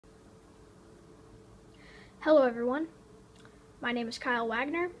Hello everyone, my name is Kyle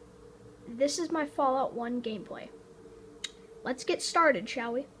Wagner. This is my Fallout 1 gameplay. Let's get started,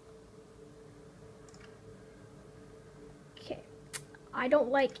 shall we? Okay, I don't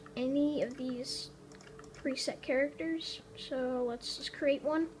like any of these preset characters, so let's just create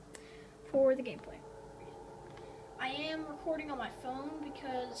one for the gameplay. I am recording on my phone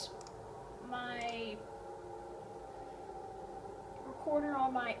because my recorder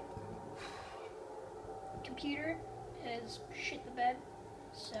on my computer has shit the bed,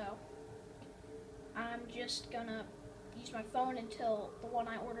 so I'm just gonna use my phone until the one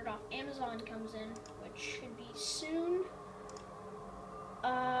I ordered off Amazon comes in, which should be soon.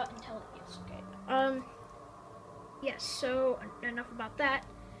 Until it gets okay. Yes, so enough about that.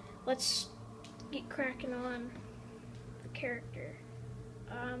 Let's get cracking on the character.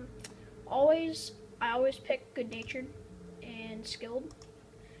 I always pick good-natured and skilled,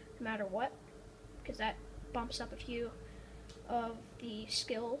 no matter what, because that bumps up a few of the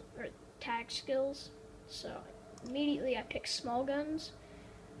skill or tag skills. So immediately I pick small guns,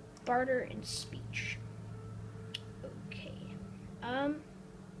 barter, and speech. Okay.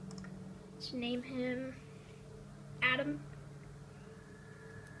 Let's name him Adam.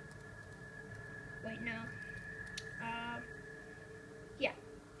 Wait, no. Yeah.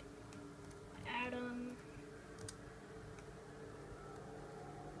 Adam.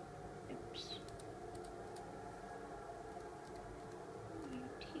 Oops.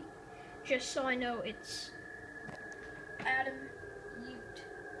 UT. Just so I know it's Adam Ute.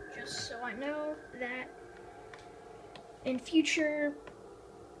 Just so I know that in future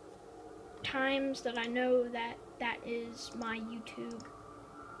times that I know that that is my YouTube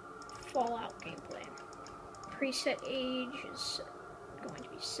Fallout gameplay. Preset age is going to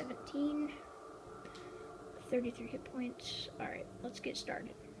be 17. 33 hit points. Alright, let's get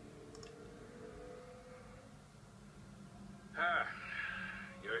started. Ah,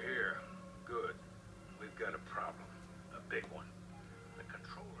 you're here. Good. We've got a problem. A big one. The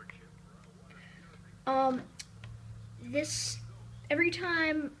controller chip. Every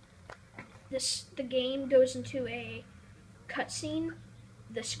time the game goes into a cutscene,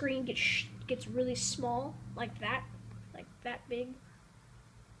 the screen gets really small, like that big.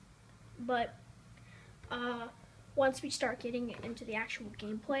 But once we start getting into the actual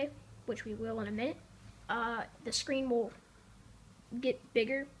gameplay, which we will in a minute, the screen will get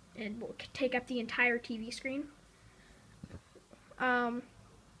bigger and will take up the entire TV screen.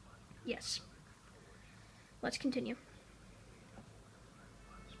 Yes. Let's continue.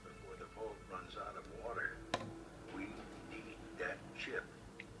 Before the vault runs out of water, we need that chip.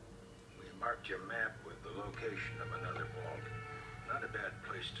 We marked your map with the location of another vault. Not a bad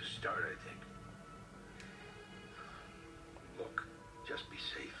place to start, I think. Look, just be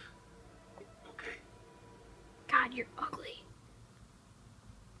safe. Okay? God, you're ugly.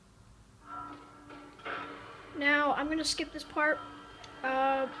 Now, I'm gonna skip this part.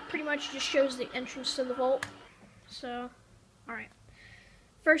 Pretty much just shows the entrance to the vault. So, alright.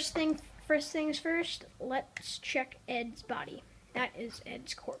 First things first, let's check Ed's body. That is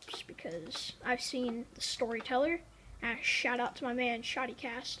Ed's corpse, because I've seen The Storyteller. And shout out to my man,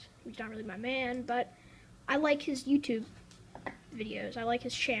 Shoddycast. He's not really my man, but I like his YouTube videos. I like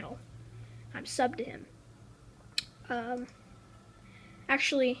his channel. I'm subbed to him.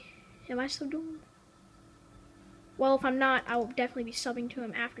 Actually, am I subbed to him? Well, if I'm not, I will definitely be subbing to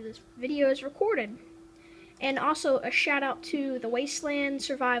him after this video is recorded. And also a shout out to the Wasteland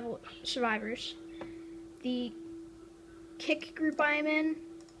survivors, the Kick group I am in.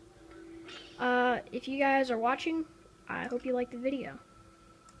 If you guys are watching, I hope you like the video.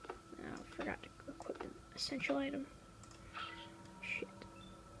 Oh, forgot to equip an essential item. Shit.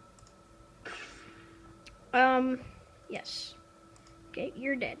 Yes. Okay,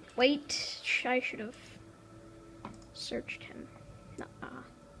 you're dead. Wait, I should have searched him. Nuh-uh.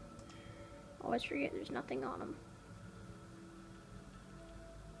 Always forget there's nothing on him.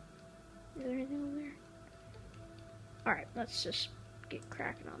 Is there anything over there? Alright, let's just get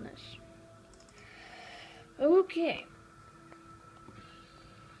cracking on this. Okay.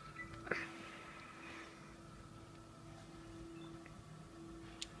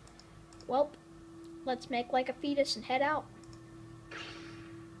 Well, let's make like a fetus and head out.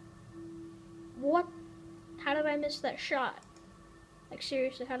 What? How did I miss that shot? Like,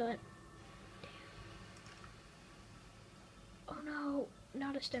 seriously, how did I... Oh no,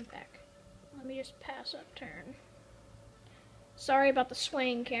 not a stim pack. Let me just pass up turn. Sorry about the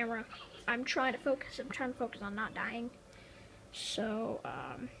swaying camera. I'm trying to focus on not dying. So,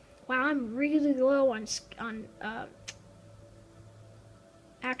 wow, I'm really low on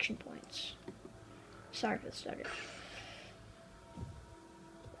action points. Sorry for the stutter.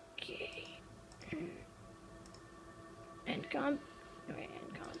 Okay. End combat. Damn.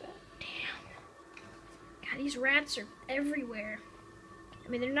 God, these rats are everywhere. I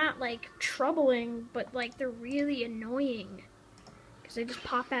mean, they're not like troubling, but like they're really annoying. Because they just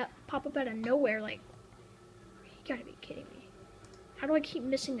pop up out of nowhere. Like, you gotta be kidding me. How do I keep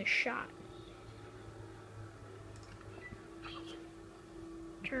missing a shot?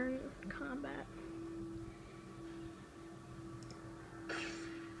 Turn combat.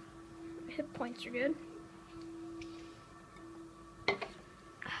 Hit points are good. Okay.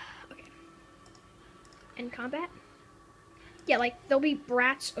 End combat. Yeah, like there'll be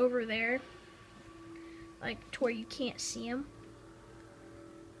rats over there, like to where you can't see them.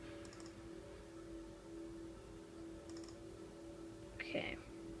 Okay.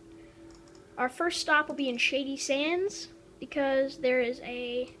 Our first stop will be in Shady Sands because there is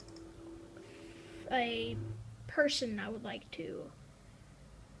a person I would like to,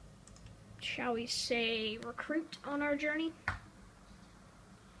 shall we say, recruit on our journey,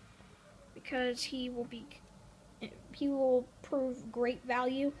 because he will prove great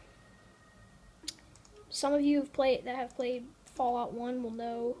value. Some of you that have played Fallout 1 will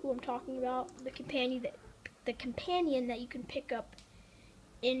know who I'm talking about. The companion that you can pick up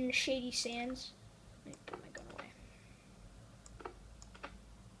in Shady Sands. Let me put my gun away.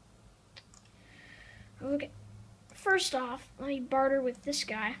 Okay. First off, let me barter with this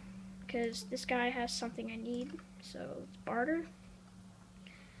guy, because this guy has something I need. So let's barter.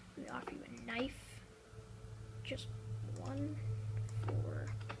 Let me offer you a knife. Just one for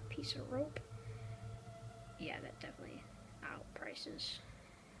a piece of rope. Yeah, that definitely outprices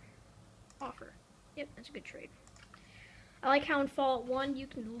offer. Yep, that's a good trade. I like how in Fallout 1 you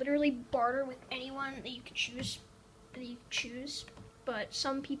can literally barter with anyone that you can choose, but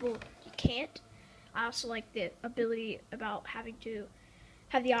some people you can't. I also like the ability about having to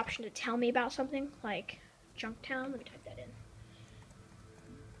have the option to tell me about something, like Junktown. Let me type that in.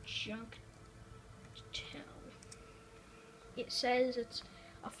 Junktown. It says it's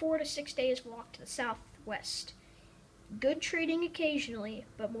a 4 to 6 days walk to the southwest. Good trading occasionally,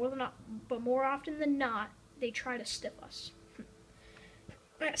 but more often than not, they try to stiff us.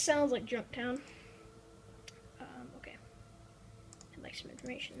 That sounds like Junktown. Okay. I'd like some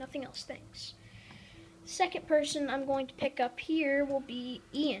information. Nothing else, thanks. Second person I'm going to pick up here will be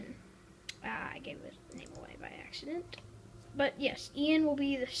Ian. I gave his name away by accident. But yes, Ian will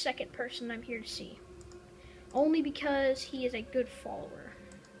be the second person I'm here to see. Only because he is a good follower.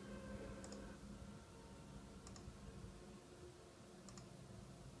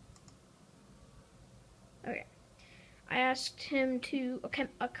 Okay. I asked him to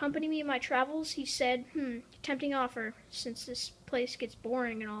accompany me in my travels. He said, tempting offer, since this place gets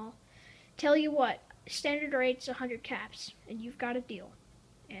boring and all. Tell you what, standard rate's 100 caps, and you've got a deal.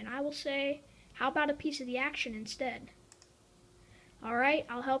 And I will say, how about a piece of the action instead? Alright,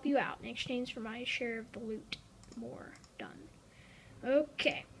 I'll help you out in exchange for my share of the loot. More done.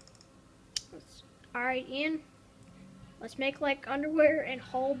 Okay. Alright, Ian. Let's make like underwear and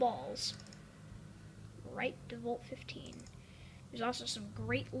haul balls. Right to Vault 15. There's also some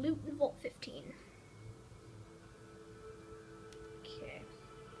great loot in Vault 15. Okay.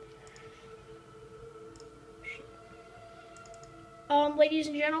 Ladies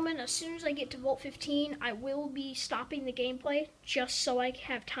and gentlemen, as soon as I get to Vault 15, I will be stopping the gameplay just so I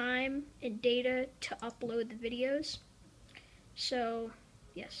have time and data to upload the videos. So,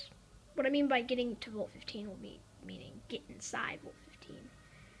 yes. What I mean by getting to Vault 15 will be meaning get inside Vault 15.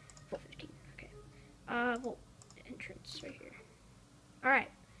 Vault 15, okay. Vault entrance right here.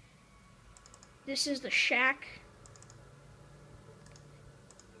 Alright. This is the shack.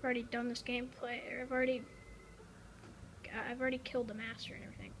 I've already done this gameplay. I've already killed the master and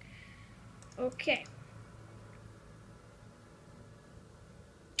everything. Okay.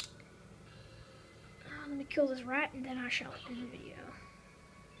 Let me kill this rat and then I shall end the video.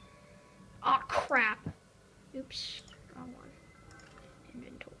 Aw, crap. Oops. Wrong one.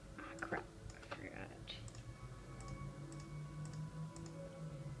 Inventory. Ah, crap. I forgot.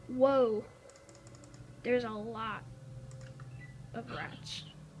 Whoa. There's a lot of rats.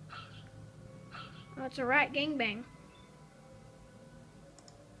 Oh, it's a rat gangbang.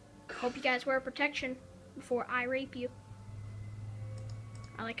 Hope you guys wear protection before I rape you.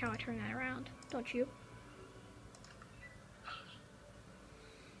 I like how I turn that around, don't you?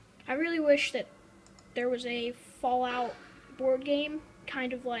 I really wish that there was a Fallout board game,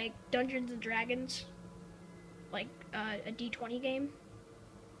 kind of like Dungeons and Dragons, like a D20 game.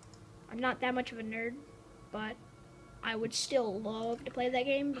 I'm not that much of a nerd, but I would still love to play that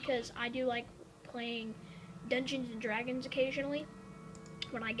game because I do like playing Dungeons and Dragons occasionally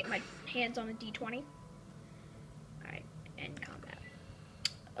when I get my hands on a D20. Alright, end combat.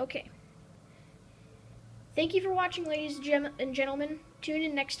 Okay. Thank you for watching, ladies and gentlemen. Tune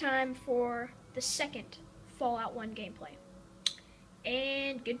in next time for the second Fallout 1 gameplay.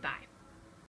 And goodbye.